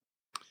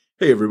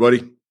Hey,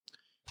 everybody.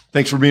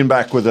 Thanks for being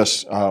back with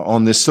us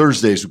on this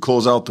Thursday as we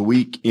close out the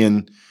week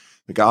in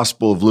the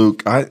Gospel of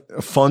Luke.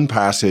 A fun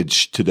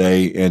passage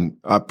today, and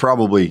I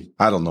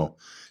don't know,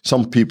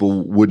 some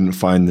people wouldn't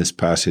find this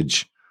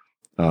passage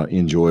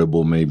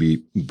enjoyable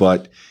maybe,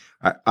 but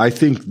I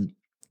think,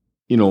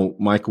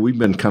 Michael, we've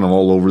been kind of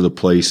all over the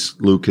place.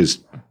 Luke has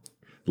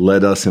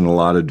led us in a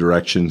lot of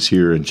directions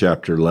here in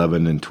chapter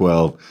 11 and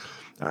 12.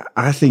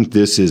 I think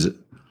this is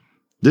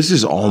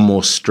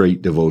almost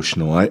straight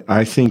devotional.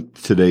 I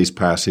think today's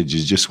passage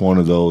is just one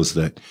of those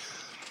that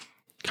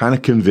kind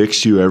of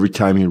convicts you every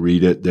time you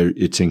read it.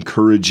 It's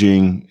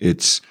encouraging.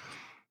 It's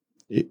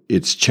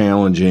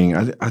challenging.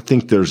 I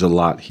think there's a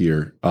lot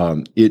here.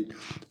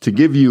 To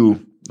give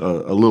you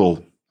a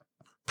little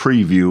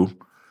preview,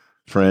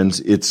 friends,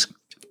 it's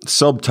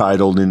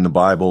subtitled in the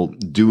Bible,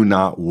 "Do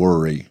Not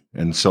Worry."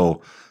 And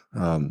so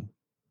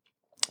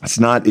it's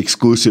not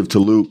exclusive to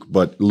Luke,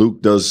 but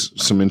Luke does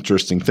some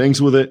interesting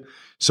things with it.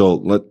 So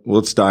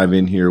let's dive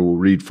in here. We'll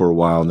read for a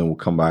while, and then we'll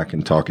come back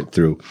and talk it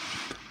through.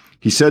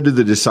 He said to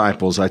the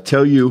disciples, "I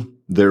tell you,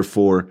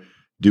 therefore,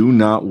 do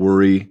not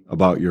worry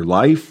about your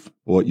life,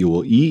 what you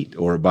will eat,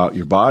 or about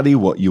your body,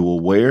 what you will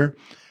wear.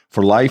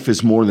 For life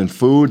is more than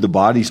food, the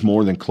body's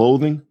more than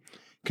clothing.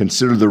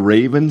 Consider the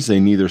ravens,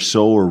 they neither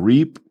sow or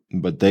reap,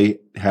 but they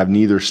have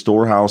neither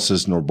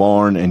storehouses nor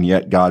barn, and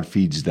yet God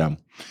feeds them.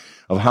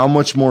 Of how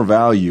much more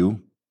value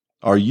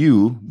are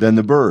you than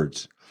the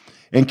birds?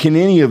 And can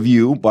any of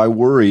you, by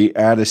worry,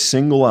 add a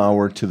single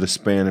hour to the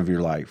span of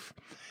your life?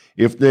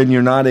 If then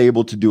you're not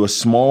able to do a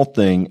small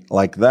thing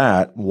like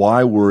that,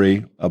 why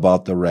worry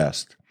about the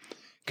rest?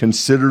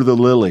 Consider the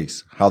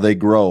lilies, how they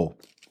grow.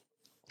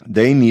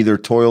 They neither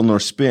toil nor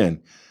spin.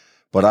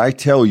 But I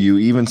tell you,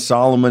 even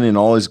Solomon in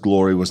all his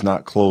glory was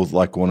not clothed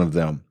like one of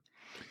them.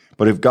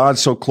 But if God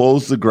so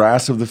clothes the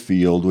grass of the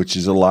field, which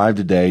is alive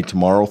today,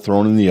 tomorrow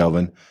thrown in the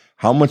oven,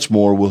 how much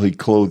more will he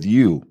clothe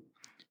you,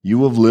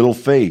 you of little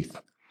faith?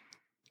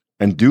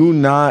 And do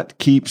not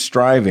keep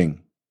striving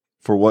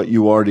for what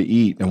you are to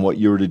eat and what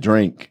you are to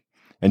drink.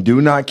 And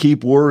do not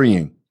keep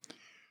worrying,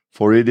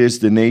 for it is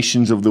the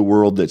nations of the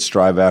world that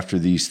strive after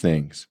these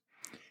things.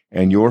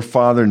 And your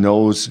Father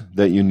knows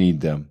that you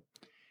need them.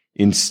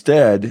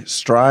 Instead,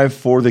 strive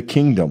for the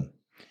kingdom,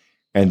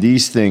 and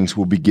these things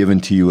will be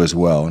given to you as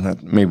well."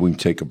 And maybe we can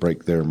take a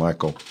break there,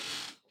 Michael.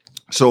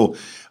 So,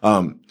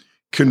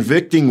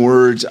 convicting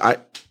words,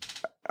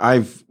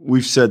 I've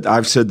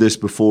said this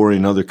before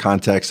in other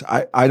contexts.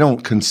 I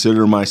don't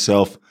consider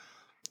myself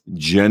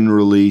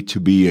generally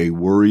to be a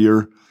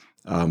worrier.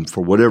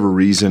 For whatever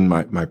reason,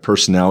 my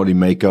personality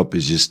makeup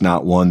is just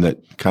not one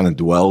that kind of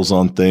dwells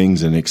on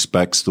things and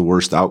expects the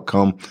worst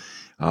outcome.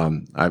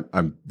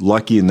 I'm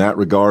lucky in that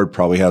regard,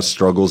 probably have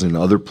struggles in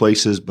other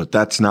places, but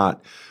that's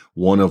not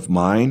one of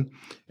mine.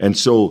 And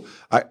so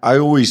I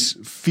always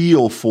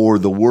feel for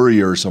the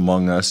worriers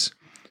among us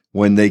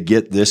when they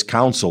get this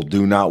counsel,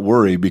 do not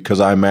worry, because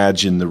I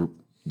imagine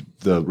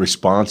the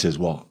response is,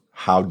 well,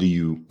 how do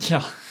you,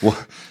 then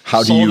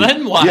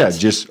what? Yeah,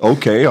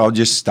 I'll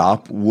just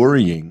stop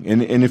worrying.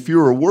 And if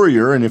you're a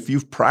worrier and if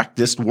you've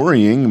practiced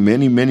worrying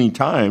many, many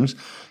times,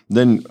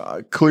 then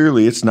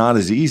clearly it's not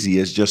as easy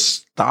as just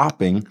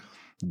stopping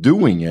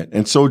doing it.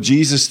 And so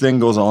Jesus then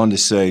goes on to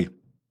say,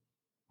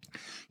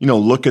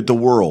 look at the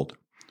world.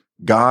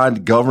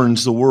 God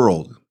governs the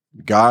world.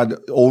 God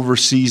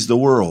oversees the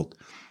world.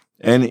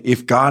 And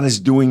if God is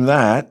doing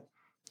that,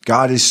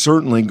 God is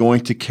certainly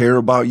going to care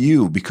about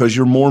you because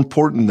you're more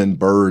important than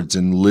birds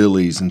and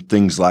lilies and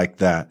things like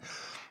that.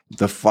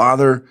 The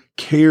Father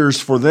cares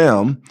for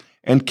them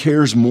and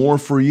cares more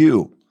for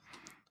you.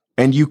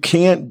 And you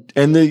can't,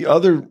 and the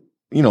other,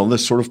 the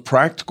sort of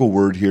practical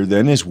word here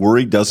then is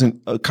worry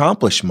doesn't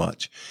accomplish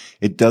much.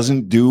 It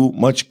doesn't do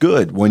much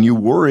good. When you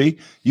worry,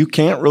 you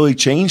can't really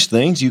change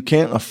things. You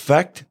can't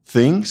affect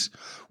things.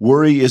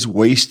 Worry is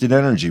wasted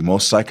energy.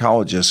 Most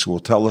psychologists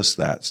will tell us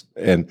that.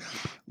 And,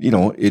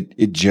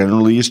 it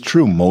generally is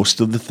true.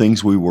 Most of the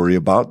things we worry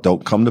about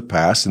don't come to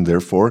pass, and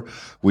therefore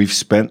we've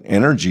spent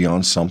energy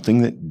on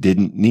something that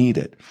didn't need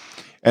it.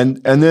 And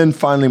then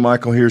finally,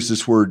 Michael, here's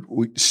this word,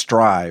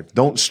 strive.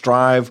 Don't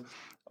strive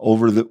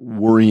over the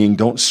worrying.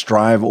 Don't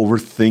strive over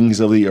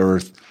things of the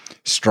earth.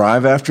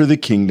 Strive after the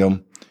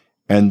kingdom,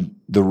 and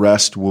the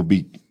rest will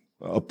be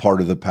a part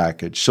of the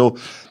package. So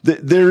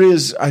there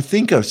is, I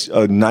think,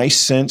 a nice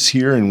sense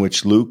here in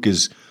which Luke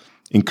is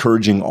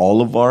encouraging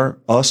all of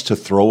us to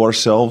throw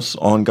ourselves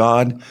on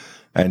God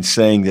and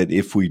saying that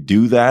if we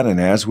do that,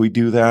 and as we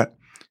do that,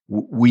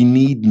 we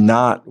need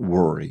not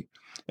worry.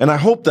 And I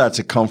hope that's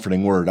a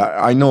comforting word.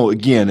 I know,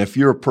 again, if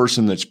you're a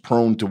person that's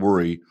prone to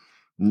worry,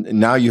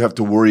 now you have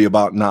to worry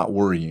about not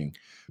worrying.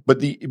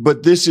 But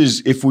this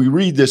is, if we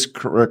read this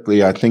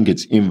correctly, I think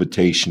it's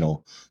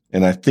invitational.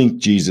 And I think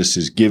Jesus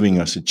is giving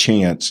us a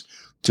chance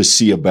to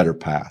see a better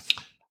path.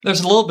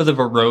 There's a little bit of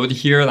a road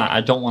here, and I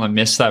don't want to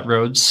miss that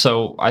road.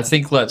 So I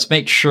think let's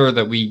make sure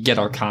that we get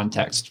our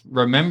context.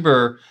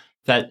 Remember,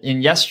 that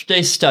in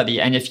yesterday's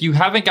study, and if you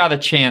haven't got a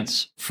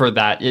chance for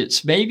that,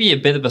 it's maybe a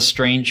bit of a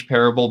strange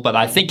parable, but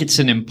I think it's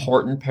an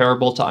important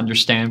parable to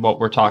understand what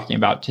we're talking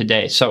about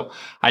today. So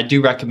I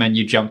do recommend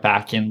you jump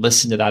back and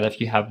listen to that if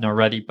you haven't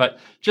already. But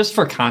just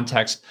for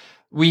context,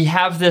 we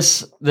have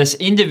this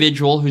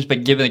individual who's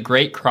been given a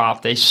great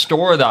crop. They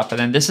store it up, and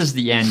then this is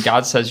the end.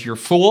 God says, "You're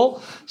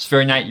fool. This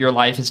very night your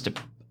life is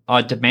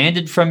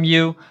demanded from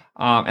you,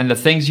 and the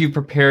things you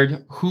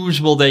prepared,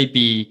 whose will they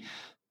be?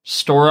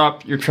 Store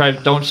up your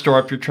don't store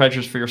up your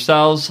treasures for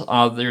yourselves.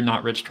 They're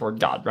not rich toward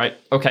God," right?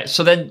 Okay,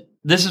 so then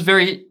this is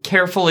very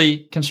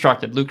carefully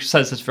constructed. Luke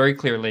says this very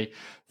clearly.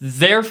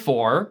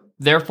 Therefore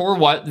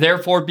what?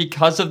 Therefore,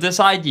 because of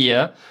this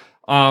idea,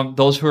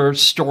 those who are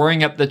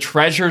storing up the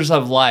treasures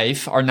of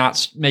life are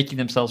not making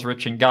themselves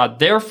rich in God.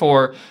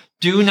 Therefore,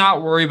 do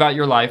not worry about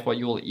your life, what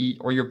you will eat,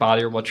 or your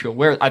body, or what you'll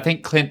wear. I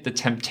think, Clint, the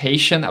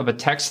temptation of a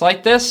text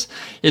like this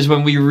is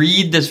when we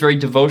read this very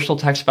devotional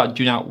text about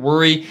do not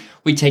worry,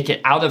 we take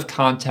it out of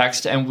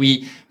context and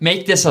we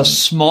make this a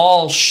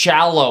small,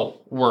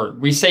 shallow word.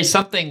 We say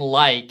something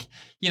like,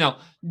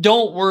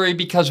 don't worry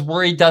because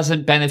worry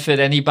doesn't benefit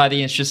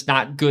anybody. It's just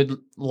not good,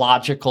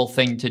 logical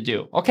thing to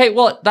do. Okay,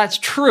 well, that's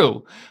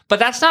true, but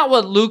that's not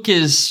what Luke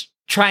is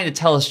trying to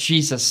tell us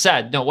Jesus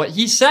said. No, what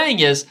he's saying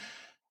is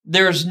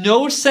there's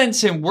no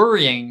sense in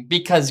worrying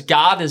because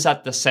God is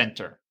at the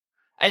center.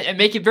 And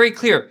make it very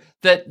clear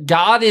that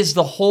God is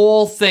the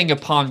whole thing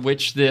upon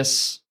which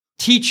this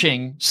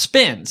teaching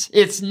spins.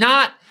 It's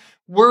not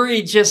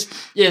worry just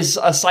is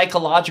a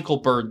psychological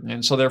burden,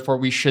 and so therefore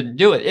we shouldn't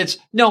do it.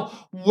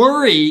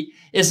 Worry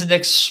is an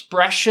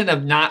expression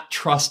of not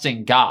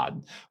trusting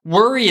God.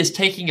 Worry is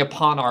taking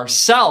upon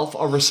ourselves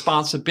a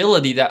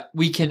responsibility that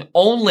we can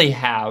only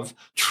have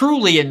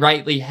truly and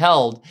rightly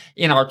held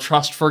in our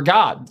trust for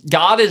God.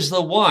 God is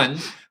the one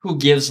who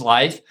gives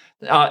life.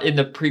 In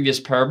the previous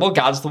parable,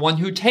 God's the one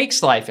who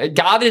takes life.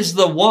 God is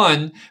the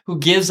one who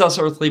gives us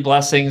earthly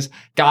blessings.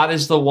 God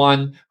is the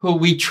one who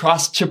we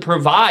trust to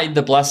provide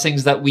the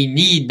blessings that we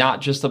need, not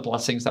just the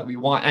blessings that we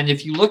want. And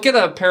if you look at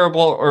a parable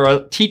or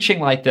a teaching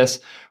like this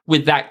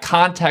with that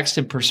context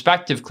and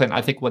perspective, Clint,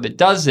 I think what it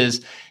does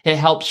is it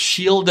helps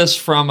shield us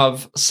from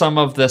some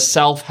of the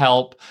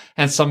self-help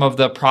and some of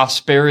the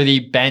prosperity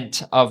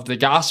bent of the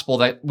gospel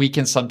that we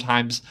can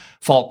sometimes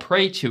fall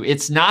prey to.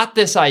 It's not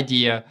this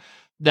idea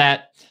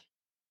that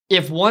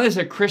if one is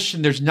a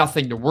Christian, there's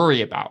nothing to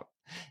worry about.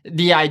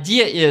 The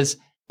idea is,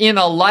 in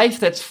a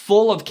life that's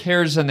full of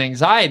cares and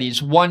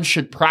anxieties, one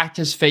should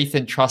practice faith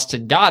and trust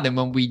in God. And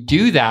when we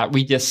do that,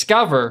 we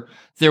discover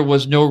there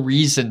was no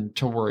reason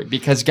to worry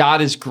because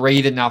God is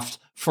great enough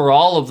for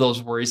all of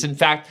those worries. In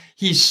fact,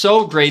 he's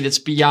so great, it's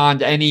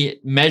beyond any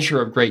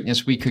measure of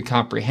greatness we could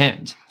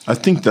comprehend. I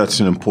think that's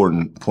an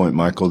important point,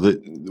 Michael,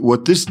 that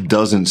what this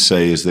doesn't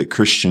say is that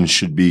Christians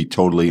should be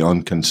totally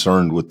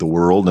unconcerned with the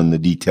world and the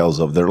details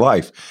of their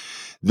life.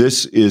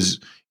 This is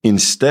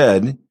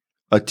instead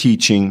a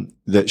teaching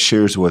that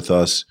shares with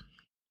us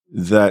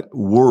that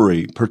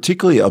worry,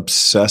 particularly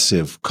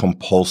obsessive,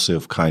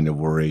 compulsive kind of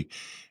worry,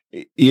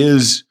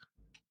 is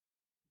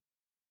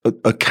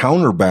a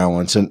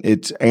counterbalance, and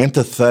it's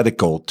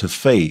antithetical to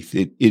faith.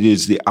 It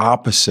is the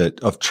opposite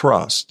of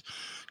trust.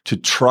 To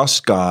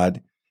trust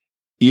God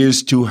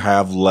is to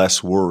have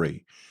less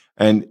worry.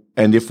 And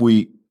if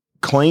we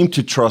claim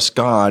to trust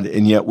God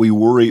and yet we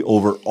worry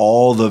over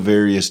all the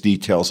various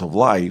details of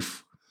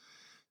life,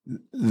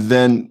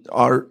 then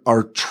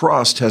our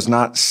trust has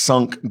not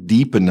sunk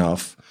deep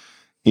enough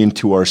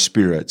into our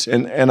spirits.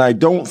 And I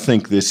don't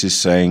think this is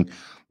saying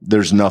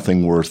there's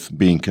nothing worth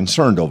being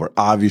concerned over.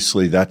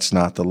 Obviously, that's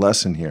not the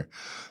lesson here.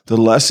 The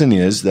lesson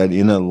is that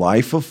in a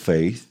life of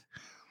faith,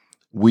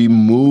 we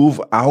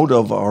move out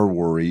of our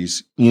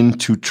worries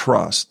into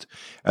trust.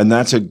 And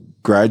that's a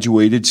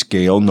graduated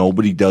scale.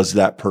 Nobody does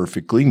that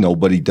perfectly.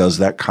 Nobody does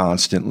that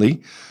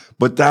constantly.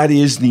 But that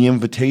is the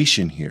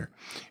invitation here.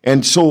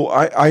 And so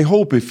I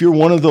hope if you're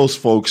one of those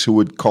folks who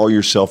would call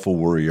yourself a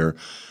worrier,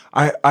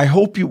 I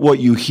hope what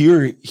you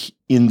hear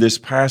in this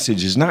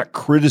passage is not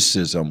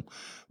criticism,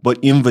 but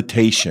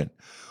invitation.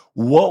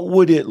 What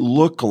would it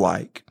look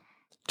like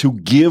to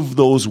give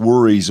those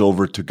worries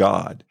over to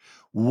God?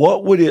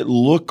 What would it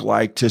look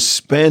like to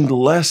spend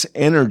less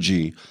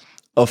energy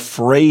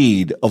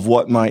afraid of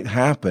what might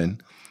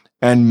happen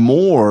and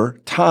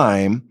more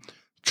time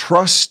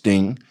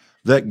trusting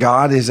that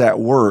God is at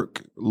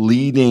work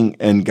leading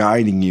and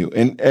guiding you?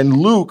 And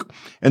Luke,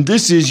 and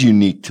this is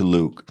unique to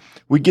Luke,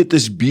 we get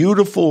this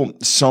beautiful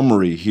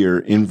summary here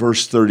in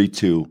verse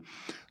 32.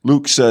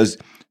 Luke says,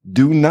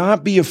 "Do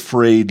not be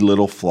afraid,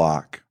 little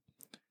flock,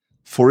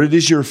 for it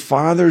is your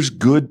Father's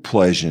good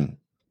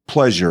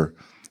pleasure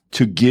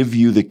to give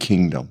you the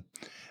kingdom."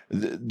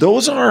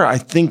 Those are, I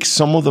think,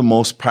 some of the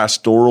most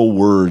pastoral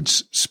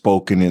words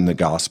spoken in the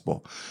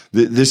gospel.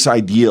 This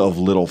idea of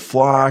little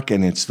flock,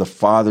 and it's the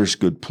Father's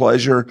good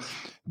pleasure.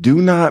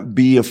 Do not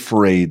be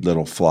afraid,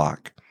 little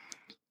flock.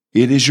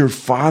 It is your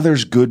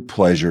Father's good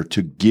pleasure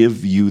to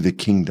give you the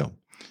kingdom.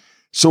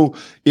 So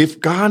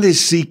if God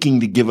is seeking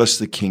to give us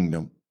the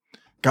kingdom,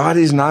 God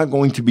is not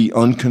going to be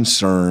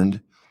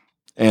unconcerned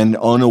and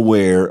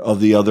unaware of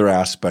the other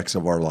aspects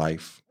of our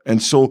life.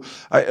 And so,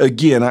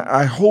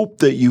 I hope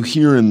that you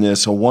hear in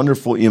this a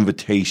wonderful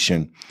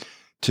invitation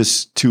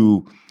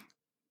to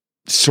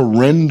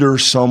surrender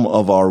some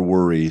of our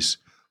worries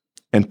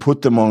and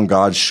put them on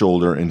God's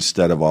shoulder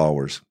instead of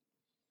ours.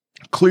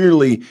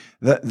 Clearly,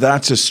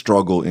 that's a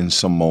struggle in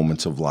some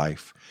moments of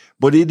life,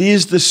 but it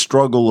is the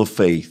struggle of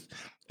faith.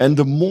 And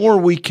the more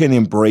we can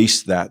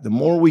embrace that, the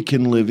more we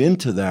can live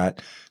into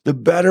that, the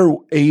better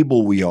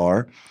able we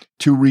are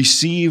to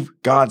receive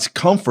God's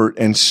comfort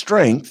and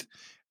strength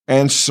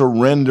and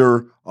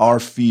surrender our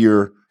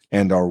fear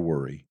and our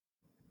worry.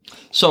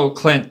 So,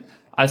 Clint,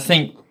 I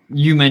think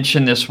you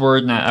mentioned this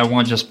word, and I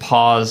want to just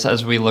pause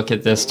as we look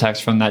at this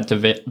text from that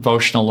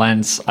devotional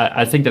lens.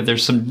 I think that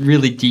there's some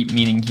really deep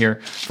meaning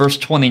here. Verse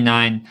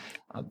 29,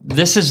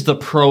 this is the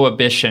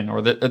prohibition,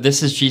 or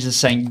this is Jesus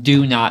saying,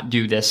 do not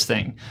do this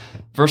thing.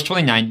 Verse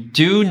 29,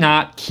 do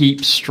not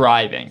keep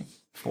striving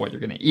for what you're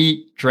going to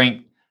eat,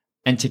 drink,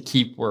 and to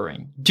keep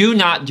worrying. Do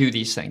not do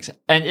these things.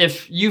 And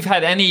if you've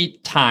had any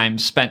time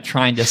spent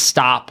trying to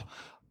stop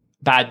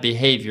bad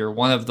behavior,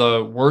 one of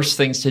the worst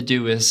things to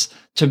do is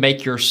to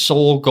make your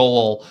sole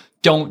goal,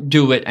 don't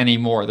do it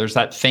anymore. There's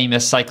that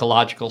famous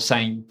psychological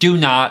saying, do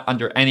not,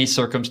 under any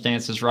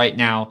circumstances right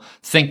now,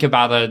 think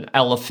about an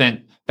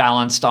elephant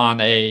balanced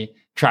on a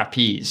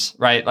trapeze,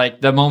 right?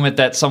 Like the moment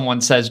that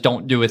someone says,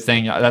 don't do a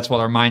thing, that's what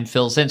our mind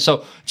fills in.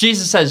 So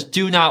Jesus says,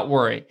 do not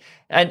worry.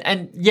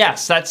 And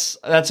yes, that's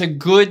a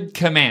good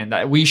command.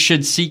 We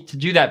should seek to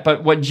do that.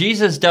 But what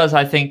Jesus does,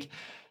 I think,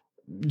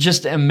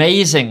 just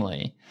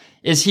amazingly,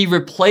 is he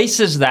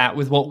replaces that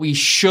with what we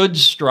should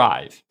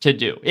strive to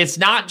do. It's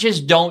not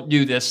just don't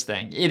do this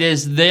thing. It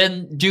is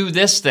then do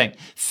this thing.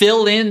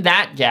 Fill in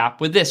that gap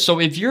with this.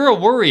 So if you're a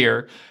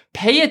worrier,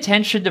 pay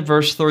attention to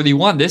verse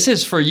 31. This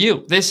is for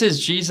you. This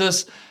is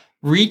Jesus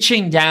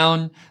reaching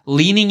down,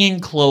 leaning in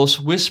close,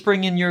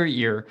 whispering in your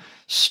ear,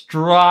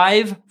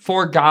 strive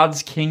for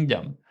God's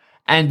kingdom.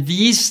 And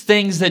these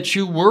things that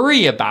you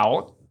worry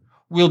about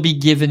will be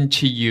given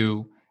to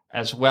you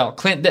as well.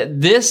 Clint,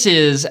 this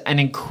is an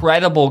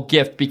incredible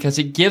gift because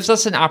it gives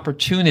us an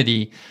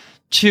opportunity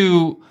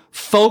to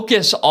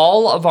focus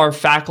all of our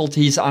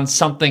faculties on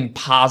something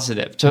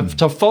positive,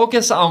 to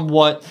focus on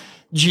what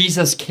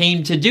Jesus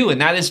came to do,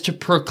 and that is to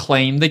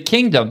proclaim the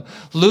kingdom.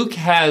 Luke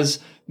has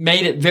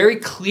made it very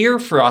clear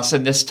for us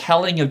in this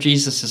telling of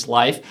Jesus'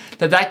 life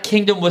that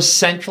kingdom was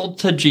central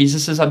to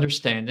Jesus'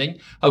 understanding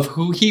of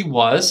who he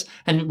was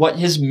and what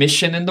his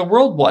mission in the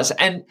world was.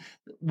 And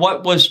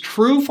what was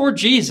true for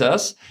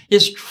Jesus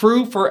is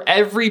true for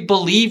every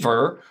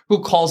believer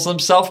who calls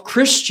themselves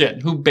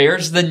Christian, who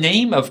bears the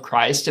name of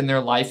Christ in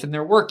their life and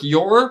their work.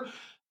 Your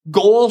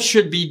goal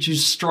should be to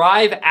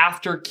strive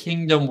after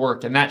kingdom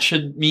work. And that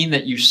should mean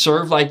that you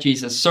serve like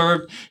Jesus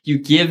served, you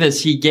give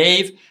as he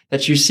gave,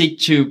 that you seek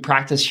to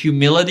practice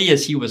humility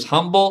as he was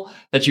humble,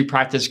 that you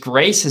practice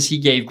grace as he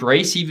gave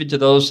grace even to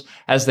those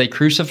as they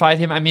crucified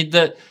him. I mean,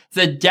 the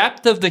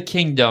depth of the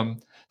kingdom,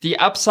 the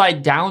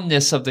upside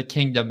downness of the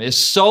kingdom is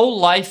so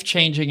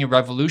life-changing and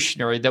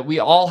revolutionary that we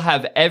all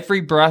have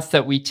every breath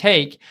that we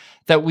take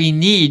that we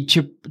need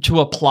to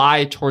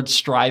apply towards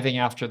striving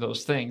after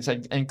those things.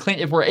 And Clint,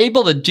 if we're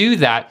able to do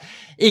that,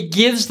 it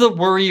gives the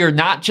worrier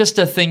not just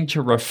a thing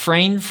to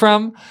refrain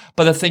from,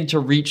 but a thing to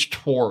reach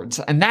towards.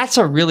 And that's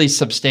a really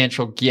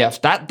substantial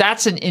gift.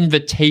 That's an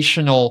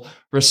invitational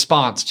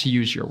response, to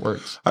use your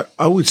words.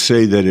 I would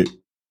say that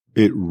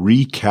it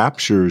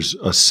recaptures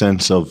a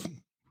sense of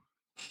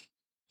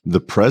the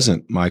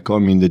present, Michael. I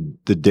mean,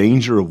 the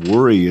danger of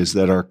worry is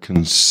that our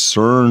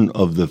concern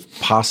of the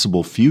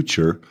possible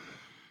future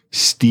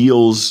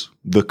steals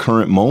the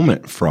current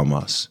moment from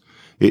us.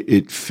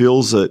 It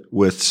fills it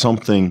with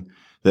something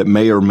that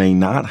may or may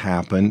not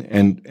happen,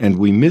 and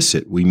we miss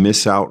it. We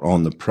miss out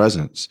on the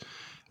presence.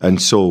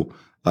 And so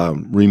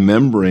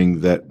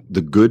remembering that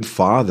the good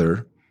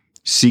Father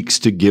seeks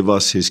to give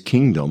us his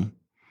kingdom,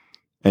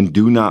 and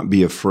do not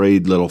be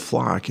afraid, little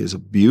flock, is a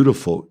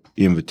beautiful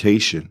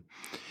invitation.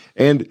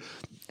 And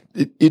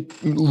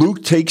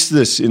Luke takes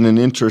this in an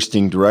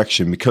interesting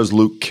direction because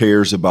Luke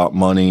cares about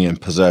money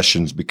and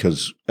possessions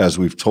because, as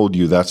we've told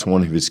you, that's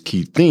one of his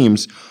key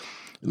themes.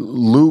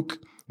 Luke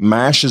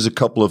mashes a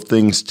couple of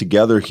things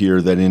together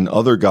here that in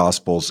other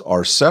Gospels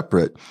are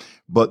separate,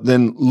 but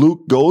then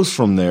Luke goes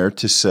from there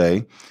to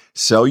say,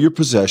 sell your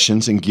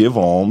possessions and give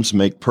alms,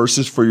 make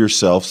purses for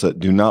yourselves that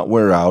do not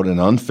wear out, an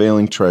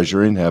unfailing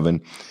treasure in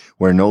heaven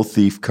where no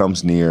thief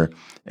comes near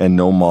and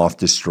no moth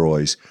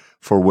destroys.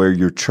 For where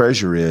your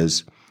treasure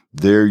is,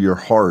 there your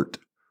heart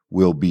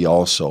will be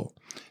also.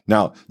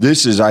 Now,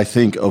 this is, I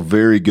think, a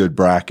very good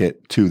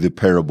bracket to the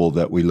parable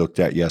that we looked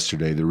at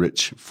yesterday, the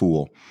rich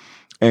fool.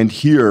 And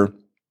here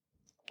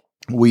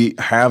we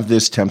have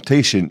this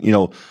temptation,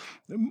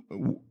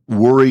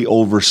 worry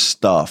over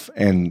stuff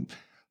and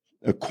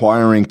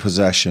acquiring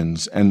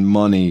possessions and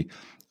money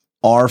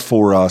are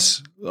for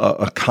us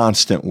a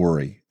constant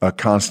worry, a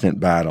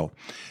constant battle.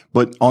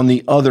 But on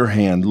the other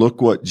hand,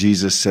 look what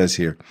Jesus says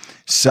here.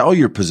 Sell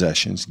your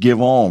possessions, give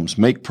alms,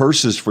 make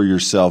purses for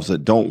yourselves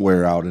that don't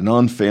wear out, an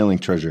unfailing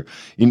treasure.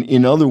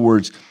 In other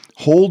words,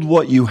 hold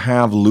what you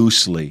have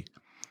loosely.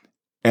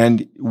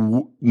 And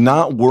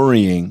not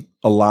worrying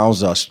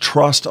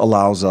trust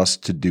allows us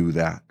to do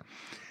that.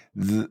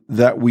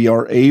 That we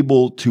are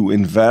able to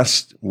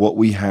invest what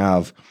we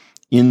have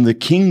in the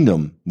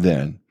kingdom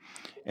then.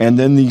 And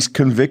then these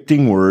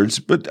convicting words,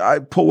 but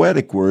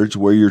poetic words,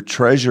 where your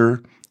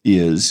treasure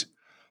is,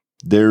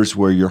 there's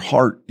where your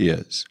heart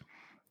is.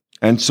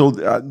 And so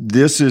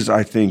this is,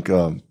 I think,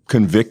 a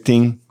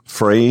convicting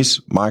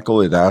phrase.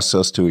 Michael, it asks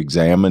us to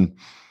examine,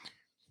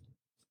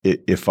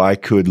 if I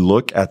could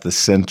look at the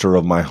center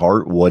of my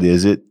heart, what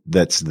is it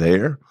that's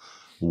there?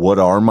 What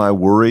are my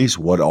worries?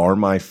 What are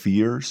my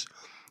fears?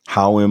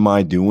 How am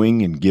I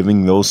doing in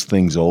giving those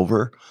things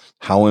over?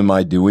 How am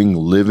I doing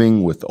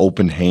living with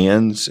open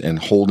hands and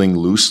holding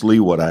loosely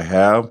what I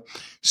have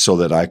so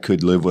that I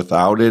could live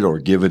without it or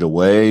give it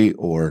away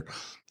or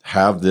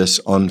have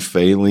this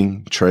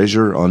unfading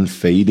treasure?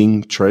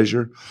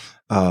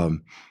 I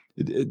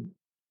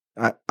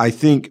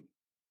think,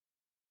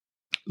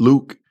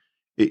 Luke,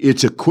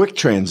 it's a quick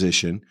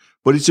transition,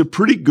 but it's a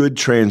pretty good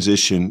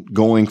transition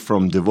going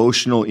from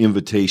devotional,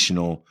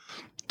 invitational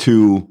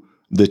to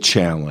the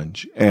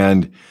challenge.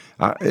 And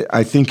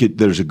I think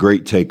there's a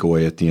great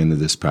takeaway at the end of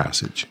this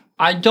passage.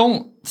 I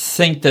don't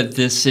think that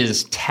this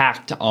is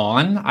tacked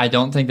on. I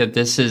don't think that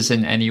this is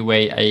in any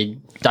way a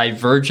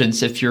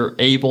divergence if you're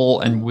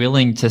able and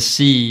willing to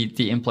see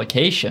the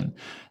implication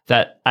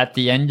that at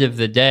the end of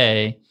the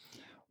day,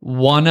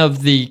 one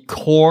of the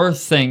core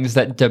things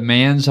that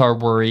demands our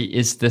worry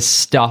is the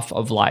stuff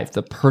of life,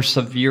 the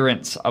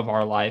perseverance of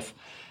our life.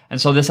 And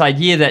so this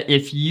idea that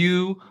if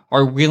you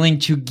are willing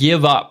to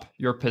give up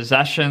your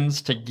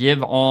possessions, to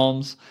give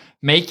alms,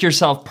 make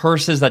yourself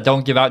purses that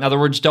don't give out. In other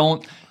words,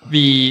 don't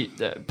be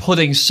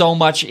putting so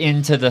much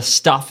into the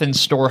stuff in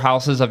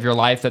storehouses of your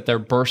life that they're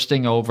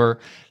bursting over.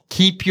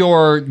 Keep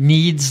your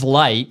needs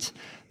light.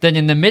 Then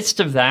in the midst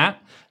of that,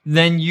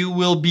 then you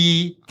will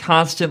be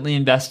constantly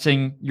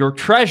investing your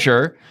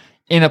treasure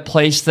in a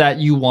place that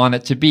you want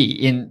it to be,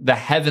 in the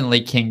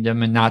heavenly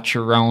kingdom and not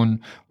your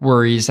own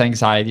worries,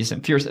 anxieties,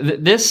 and fears.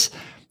 This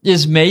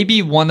is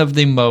maybe one of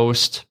the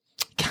most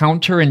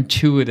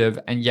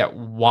counterintuitive and yet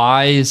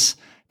wise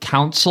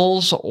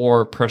counsels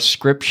or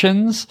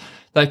prescriptions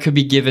that could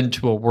be given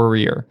to a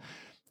worrier.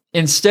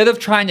 Instead of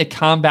trying to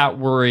combat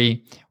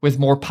worry with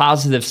more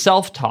positive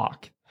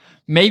self-talk,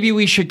 maybe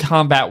we should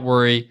combat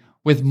worry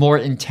with more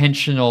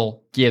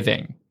intentional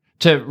giving,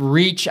 to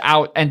reach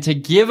out and to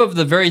give of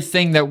the very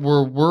thing that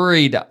we're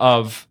worried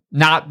of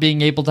not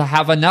being able to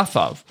have enough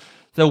of.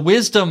 The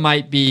wisdom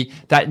might be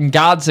that in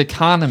God's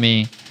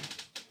economy,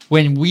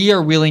 when we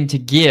are willing to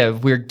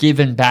give, we're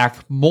given back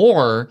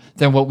more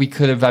than what we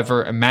could have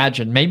ever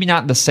imagined. Maybe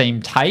not in the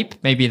same type,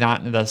 maybe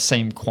not in the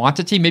same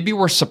quantity. Maybe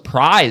we're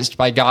surprised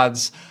by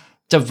God's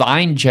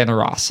divine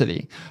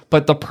generosity.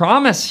 But the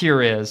promise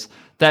here is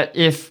that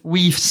if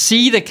we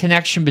see the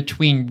connection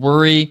between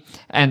worry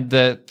and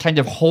the kind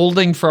of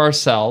holding for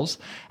ourselves,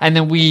 and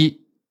then we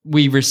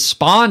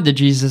respond to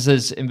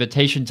Jesus's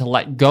invitation to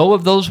let go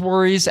of those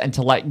worries and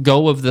to let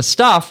go of the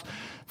stuff,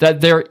 that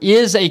there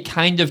is a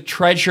kind of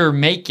treasure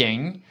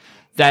making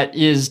that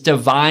is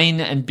divine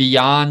and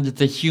beyond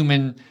the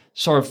human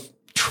sort of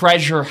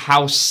treasure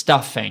house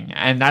stuffing.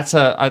 And that's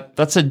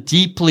a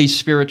deeply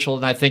spiritual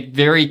and I think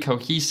very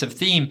cohesive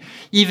theme,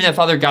 even if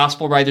other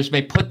gospel writers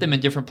may put them in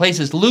different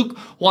places. Luke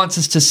wants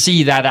us to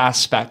see that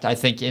aspect, I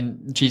think,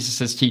 in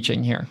Jesus's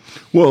teaching here.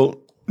 Well,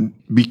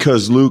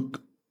 because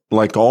Luke,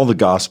 like all the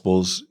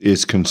gospels,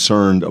 is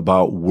concerned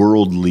about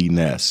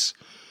worldliness.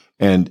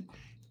 And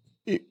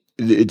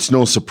it's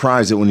no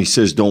surprise that when he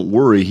says don't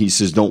worry, he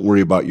says don't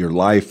worry about your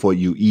life, what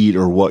you eat,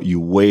 or what you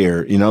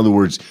wear. In other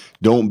words,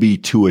 don't be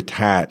too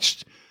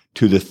attached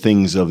to the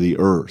things of the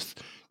earth.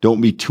 Don't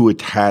be too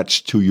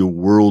attached to your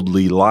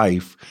worldly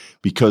life,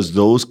 because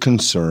those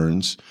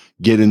concerns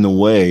get in the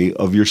way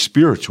of your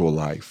spiritual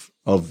life,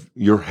 of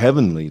your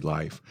heavenly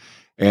life.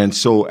 And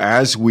so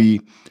as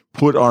we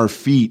put our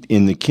feet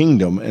in the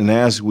kingdom and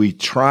as we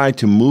try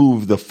to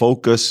move the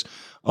focus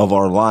of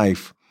our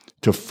life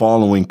to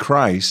following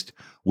Christ,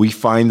 we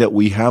find that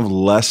we have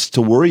less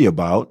to worry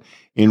about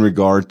in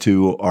regard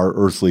to our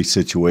earthly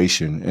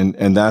situation.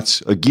 And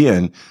that's,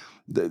 again,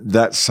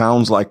 that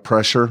sounds like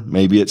pressure.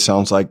 Maybe it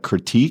sounds like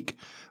critique,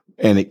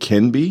 and it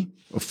can be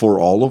for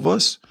all of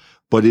us.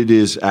 But it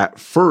is at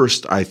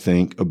first, I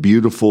think, a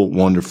beautiful,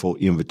 wonderful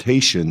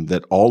invitation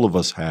that all of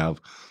us have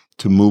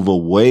to move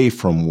away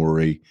from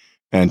worry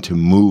and to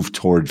move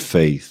toward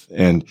faith.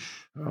 And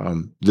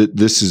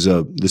this is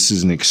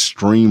an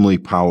extremely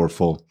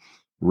powerful,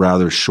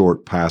 rather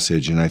short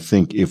passage. And I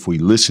think if we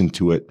listen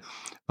to it,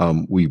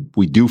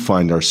 we do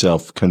find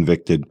ourselves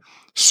convicted,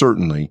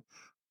 certainly.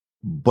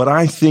 But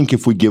I think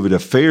if we give it a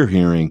fair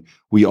hearing,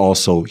 we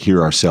also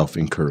hear ourselves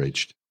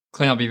encouraged.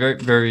 Clint, I'll be very,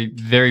 very,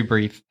 very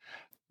brief.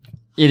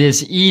 It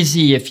is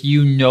easy, if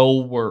you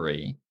know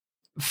worry,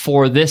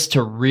 for this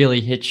to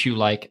really hit you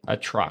like a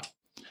truck.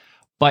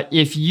 But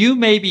if you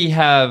maybe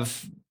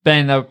have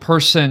been a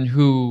person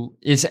who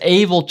is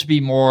able to be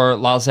more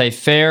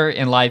laissez-faire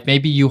in life,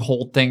 maybe you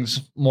hold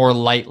things more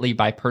lightly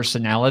by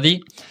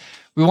personality,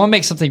 we want to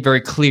make something very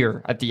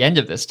clear at the end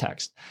of this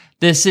text.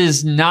 This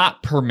is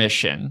not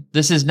permission.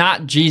 This is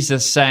not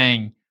Jesus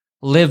saying,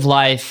 live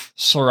life,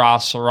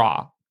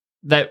 sarah,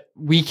 that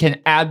we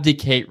can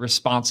abdicate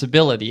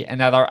responsibility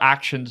and that our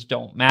actions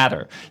don't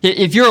matter.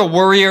 If you're a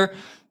worrier,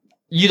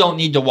 you don't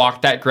need to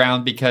walk that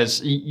ground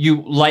because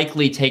you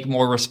likely take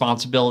more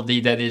responsibility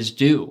that is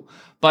due.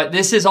 But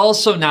this is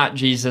also not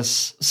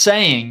Jesus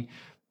saying,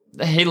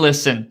 hey,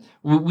 listen,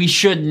 we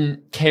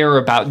shouldn't care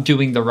about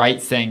doing the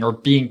right thing or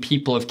being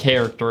people of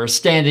character or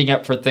standing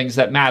up for things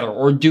that matter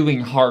or doing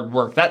hard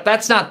work.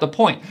 That's not the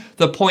point.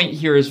 The point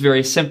here is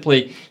very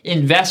simply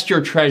invest your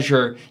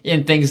treasure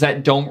in things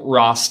that don't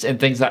rust and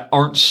things that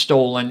aren't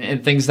stolen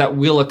and things that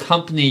will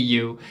accompany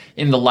you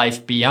in the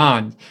life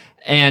beyond.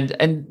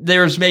 And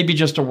there's maybe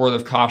just a word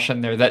of caution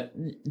there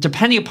that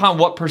depending upon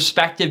what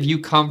perspective you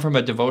come from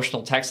a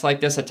devotional text like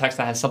this, a text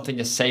that has something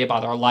to say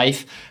about our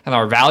life and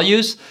our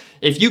values,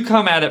 if you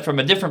come at it from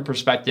a different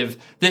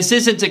perspective, this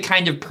isn't a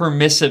kind of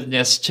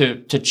permissiveness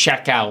to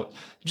check out.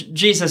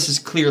 Jesus is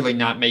clearly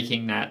not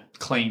making that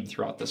claim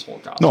throughout this whole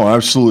gospel. No,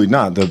 absolutely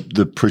not.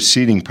 The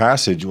preceding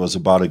passage was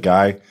about a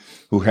guy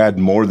who had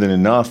more than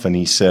enough, and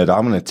he said,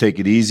 I'm going to take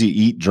it easy,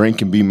 eat,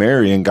 drink, and be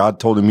merry, and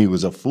God told him he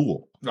was a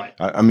fool. Right.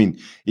 I mean,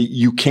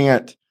 you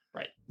can't.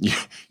 Right.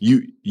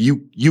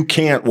 You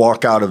can't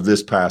walk out of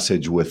this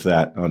passage with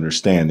that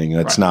understanding.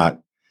 That's right.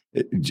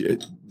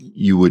 not.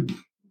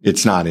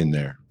 It's not in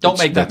there. Don't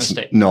make that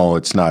mistake. No,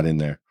 it's not in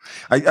there.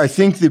 I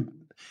think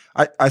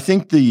I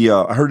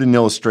heard an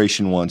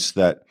illustration once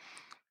that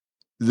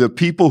the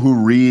people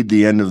who read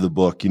the end of the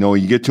book,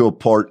 you get to a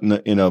part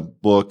in a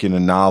book, in a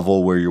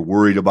novel where you're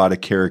worried about a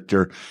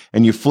character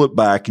and you flip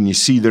back and you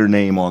see their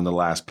name on the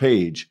last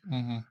page.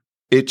 Mm-hmm.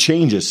 It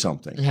changes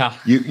something. Yeah.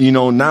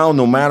 Now,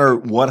 no matter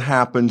what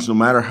happens, no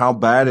matter how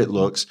bad it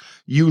looks,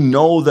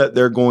 that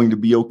they're going to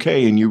be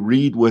okay. And you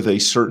read with a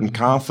certain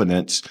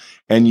confidence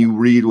and you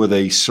read with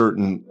a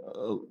certain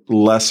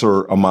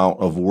lesser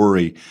amount of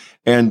worry.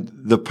 And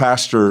the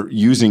pastor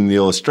using the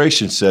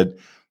illustration said,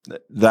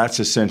 that's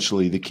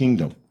essentially the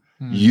kingdom.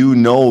 Mm. You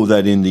know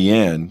that in the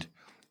end,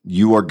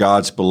 you are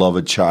God's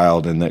beloved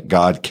child and that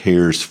God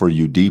cares for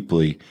you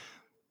deeply.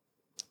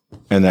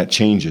 And that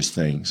changes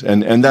things.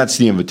 And that's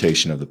the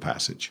invitation of the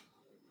passage.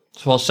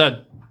 It's well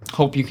said.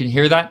 Hope you can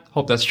hear that.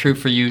 Hope that's true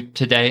for you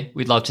today.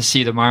 We'd love to see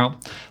you tomorrow.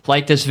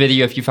 Like this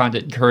video if you found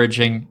it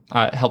encouraging.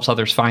 It helps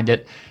others find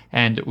it.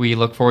 And we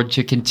look forward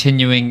to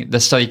continuing the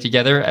study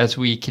together as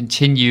we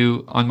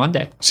continue on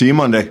Monday. See you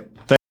Monday.